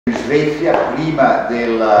In Svezia, prima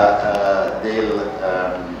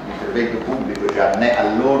dell'intervento pubblico, già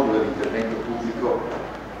all'orlo dell'intervento pubblico,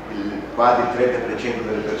 quasi il 30%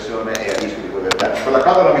 delle persone è a rischio di povertà. Quella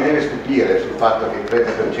cosa non mi deve stupire sul fatto che il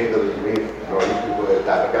 30% degli inglesi sono a rischio di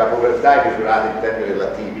povertà, perché la povertà è misurata in termini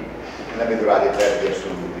relativi, non è misurata in termini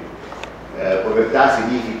assoluti. Povertà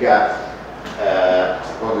significa,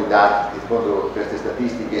 secondo i dati, secondo queste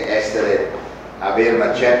statistiche, avere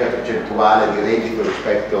una certa percentuale di reddito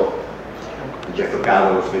rispetto, in questo caso,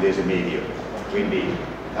 allo svedese medio. Quindi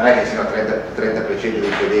non è che siano 30%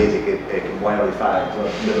 dei svedesi che muoiono di fame, sono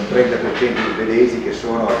un 30% dei svedesi che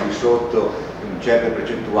sono al di sotto di una certa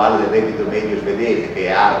percentuale del reddito medio svedese, che è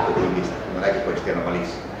alto, quindi non è che poi stiano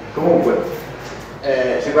malissimo. Comunque,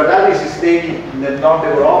 se guardate i sistemi nel nord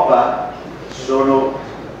Europa, sono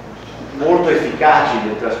molto efficaci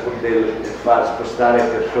nel far spostare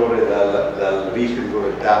persone dal rischio di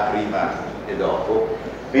povertà prima e dopo,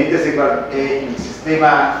 mentre se il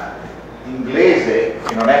sistema inglese,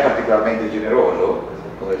 che non è particolarmente generoso,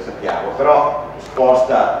 come sappiamo, però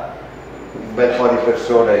sposta un bel po' di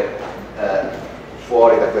persone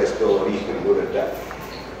fuori da questo rischio di povertà.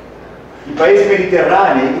 I paesi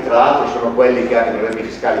mediterranei, tra l'altro, sono quelli che hanno i problemi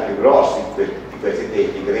fiscali più grossi di questi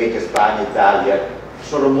tempi, Grecia, Spagna, Italia,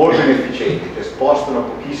 sono molto inefficienti, cioè spostano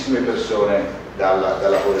pochissime persone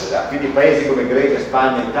dalla povertà. Quindi paesi come Grecia,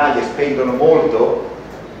 Spagna, Italia spendono molto,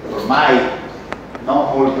 ormai non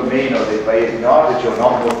molto meno dei paesi nordici o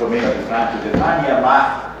non molto meno di Francia e Germania,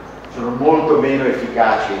 ma sono molto meno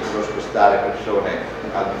efficaci nello spostare persone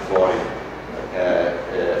al di fuori,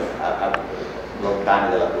 lontane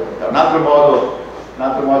dalla povertà.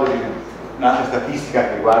 Un'altra statistica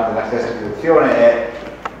che riguarda la stessa situazione è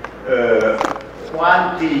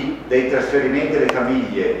quanti dei trasferimenti alle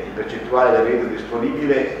famiglie, in percentuale del reddito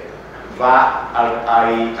disponibile, va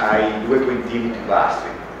ai due quintili più bassi,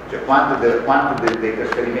 cioè quanto dei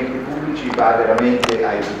trasferimenti pubblici va veramente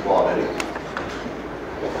ai più poveri.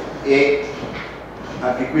 E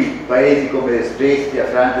anche qui paesi come Svezia,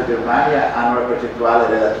 Francia e Germania hanno una percentuale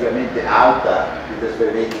relativamente alta di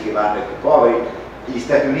trasferimenti che vanno ai più poveri. Gli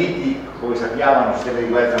Stati Uniti, come sappiamo, hanno un sistema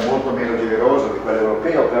di welfare molto meno generoso di quello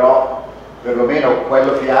europeo, però perlomeno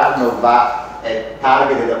quello che hanno è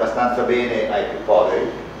targeted abbastanza bene ai più poveri.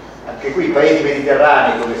 Anche qui i paesi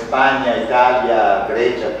mediterranei come Spagna, Italia,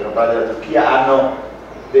 Grecia, per non parlare della Turchia, hanno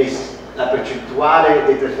la percentuale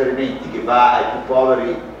dei trasferimenti che va ai più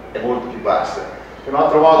poveri è molto più bassa. È un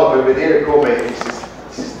altro modo per vedere come i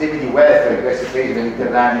sistemi di welfare in questi paesi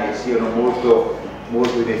mediterranei siano molto,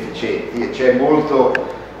 molto inefficienti, e c'è molto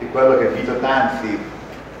di quello che Vito Tanzi,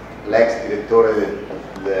 l'ex direttore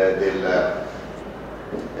del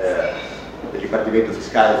Dipartimento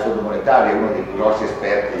Fiscale del Fondo Monetario, uno dei più grossi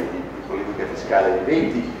esperti di politica fiscale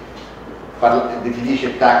viventi,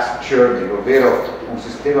 definisce tax churning, ovvero un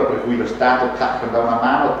sistema per cui lo Stato da una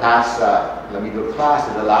mano tassa la middle class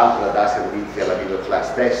e dall'altra dà servizi alla middle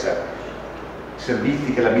class stessa,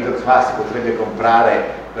 servizi che la middle class potrebbe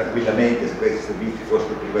comprare tranquillamente se questi servizi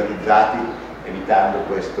fossero privatizzati, evitando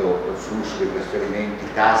questo flusso di trasferimenti,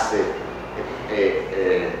 tasse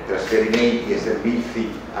e trasferimenti e servizi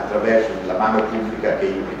attraverso la mano pubblica, che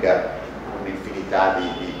implica un'infinità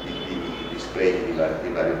di sprechi di vario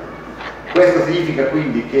tipo. Questo significa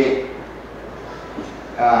quindi che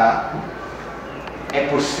è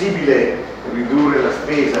possibile ridurre la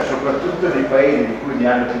spesa, soprattutto nei paesi di cui ne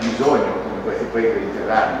hanno più bisogno, come questi paesi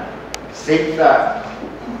mediterranei, senza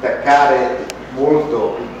intaccare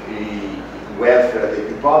molto il welfare dei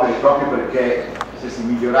più poveri, proprio perché se si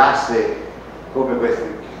migliorasse come il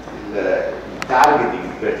targeting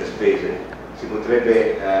di queste spese si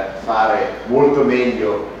potrebbe fare molto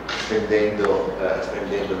meglio spendendo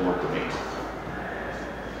molto meno.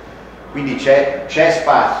 Quindi c'è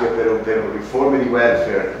spazio per riforme di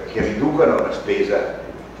welfare che riducano la spesa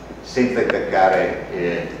senza intaccare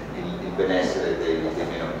il benessere dei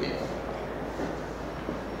meno abbienti.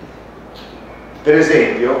 Per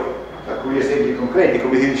esempio, alcuni esempi concreti,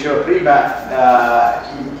 come si diceva prima,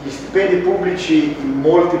 gli stipendi pubblici in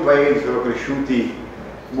molti paesi sono cresciuti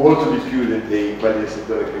molto di più di quelli del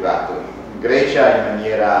settore privato. In Grecia in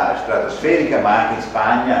maniera stratosferica, ma anche in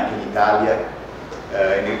Spagna, anche in Italia,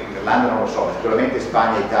 in Irlanda non lo so, sicuramente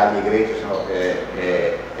Spagna, Italia e Grecia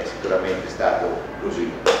è sicuramente stato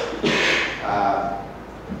così.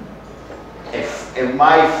 È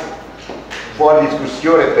mai fuori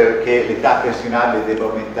discussione perché l'età pensionabile deve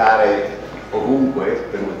aumentare ovunque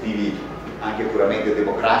per motivi anche puramente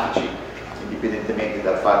demografici, indipendentemente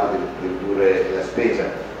dal fatto di ridurre la spesa.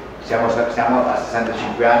 Siamo a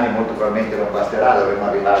 65 anni, molto probabilmente non basterà, dovremo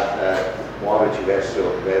arrivare muoverci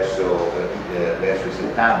verso i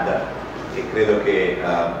 70, e credo che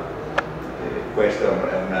questa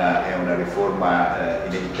è una riforma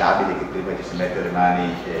inevitabile, che prima ci si mette le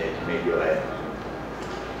mani meglio è.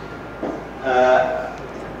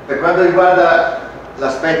 Per quanto riguarda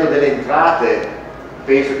l'aspetto delle entrate,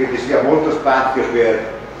 penso che ci sia molto spazio per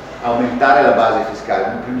aumentare la base fiscale.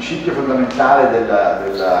 Un principio fondamentale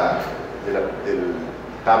del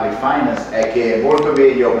public finance è che è molto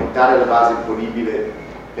meglio aumentare la base imponibile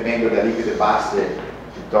tenendo le aliquote basse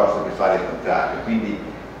piuttosto che fare il contrario, quindi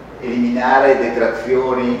eliminare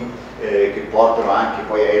detrazioni che portano anche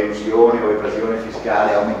poi a elusione o evasione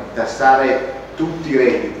fiscale, tassare tutti i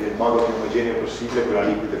redditi nel modo più omogeneo possibile con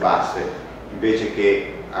aliquote basse, invece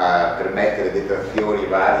che permettere detrazioni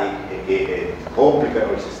varie che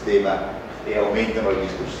complicano il sistema e aumentano le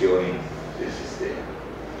distorsioni del sistema.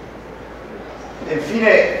 E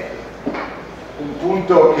infine un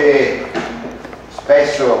punto che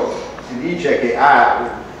spesso si dice è che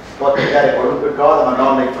si può tagliare qualunque cosa ma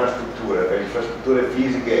non le infrastrutture, perché le infrastrutture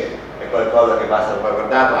fisiche è qualcosa che va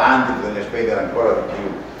salvaguardato, anzi bisogna spendere ancora di più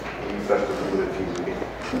in infrastrutture fisiche.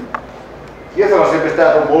 Io sono sempre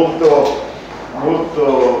stato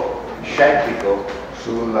molto scettico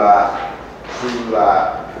sul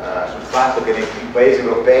fatto che nei paesi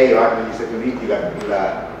europei o anche negli Stati Uniti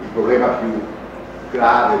il problema più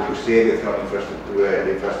grave, più serio sono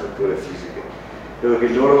le infrastrutture fisiche. Credo che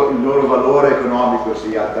il loro valore economico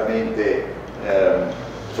sia altamente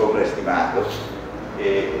sovraestimato,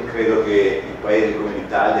 e credo che in paesi come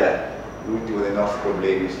l'Italia l'ultimo dei nostri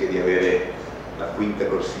problemi sia di avere la quinta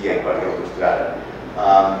corsia in qualche autostrada.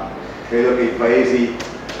 Credo che i paesi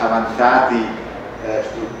avanzati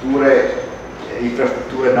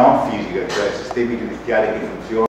infrastrutture non fisiche, cioè sistemi giudiziari che funzionano